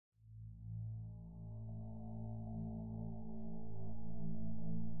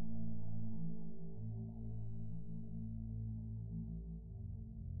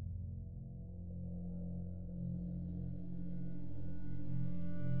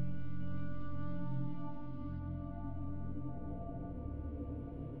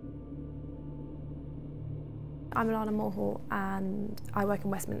I'm Alanah and I work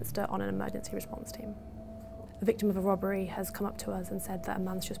in Westminster on an emergency response team. A victim of a robbery has come up to us and said that a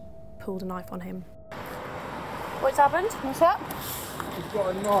man's just pulled a knife on him. What's happened? What's up? He's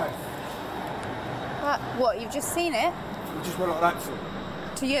got a knife. What, you've just seen it? He just went like that to him.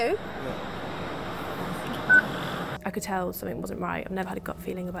 To you? Yeah. I could tell something wasn't right. I've never had a gut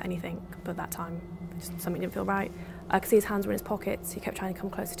feeling about anything, but that time something didn't feel right. I could see his hands were in his pockets. He kept trying to come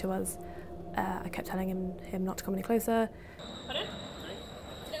closer to us. I kept telling him not to come any closer. Pardon?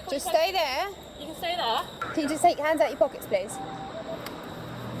 Just stay there. You can stay there. Can you just take your hands out of your pockets, please?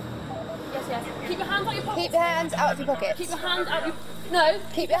 Yes, yes. Keep your hands out your pockets. Keep your hands out of your pockets. Keep your hands out your... No.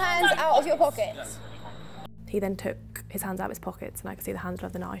 Keep your hands out of your pockets. He then took his hands out of his pockets and I could see the handle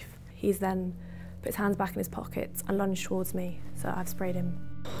of the knife. He's then put his hands back in his pockets and lunged towards me, so I've sprayed him.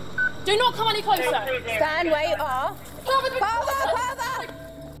 Do not come any closer. Stand where you are. Father!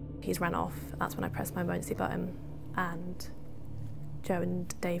 He's ran off. That's when I pressed my emergency button and Joe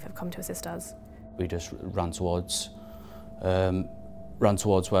and Dave have come to assist us. We just ran towards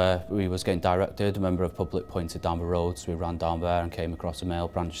where we was getting directed. A member of public pointed down the road, so we ran down there and came across a male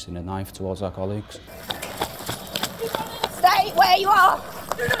brandishing a knife towards our colleagues. Stay where you are.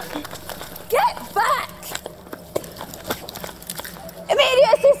 Get back!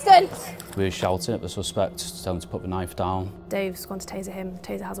 Immediate assistance! We were shouting at the suspect to tell him to put the knife down. Dave's gone to taser him.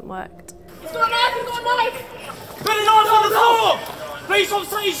 Taser hasn't worked. He's got a knife, he's got a knife! Put a knife on the floor! Police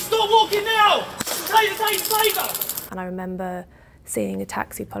officer, stop walking now! Taser! And I remember seeing a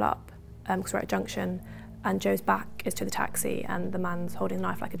taxi pull up, because we're at a junction, and Joe's back is to the taxi and the man's holding a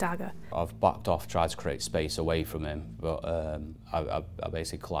knife like a dagger. I've backed off, tried to create space away from him, but I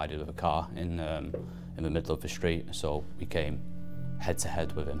basically collided with a car in the middle of the street, so we came head to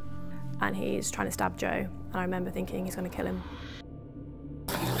head with him. And he's trying to stab Joe, and I remember thinking he's going to kill him.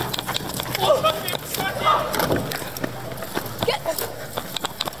 Get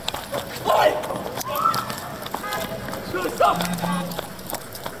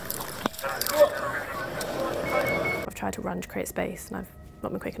I've tried to run to create space, and I've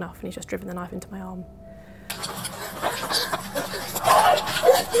not been quick enough, and he's just driven the knife into my arm.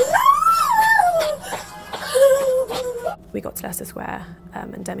 We got to Leicester Square,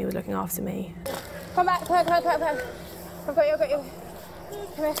 and Demi was looking after me. Come back, come on. I've got you.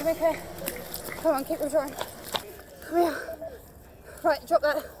 Come here. Come on, keep withdrawing. Come here. Right, drop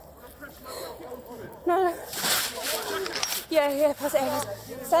that. No. Yeah, pass it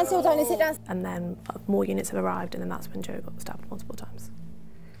over. Stand still, don't sit down. And then more units have arrived, and then that's when Joe got stabbed multiple times.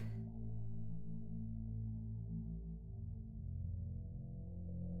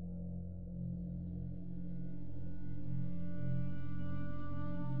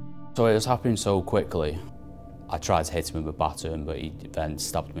 So it was happening so quickly. I tried to hit him with a baton, but he then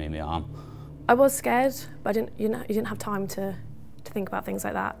stabbed me in the arm. I was scared, but you didn't have time to think about things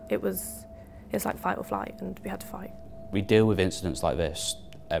like that. It was like fight or flight, and we had to fight. We deal with incidents like this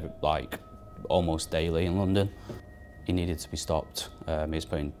almost daily in London. He needed to be stopped. He's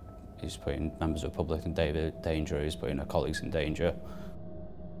putting members of the public in danger, he's putting our colleagues in danger.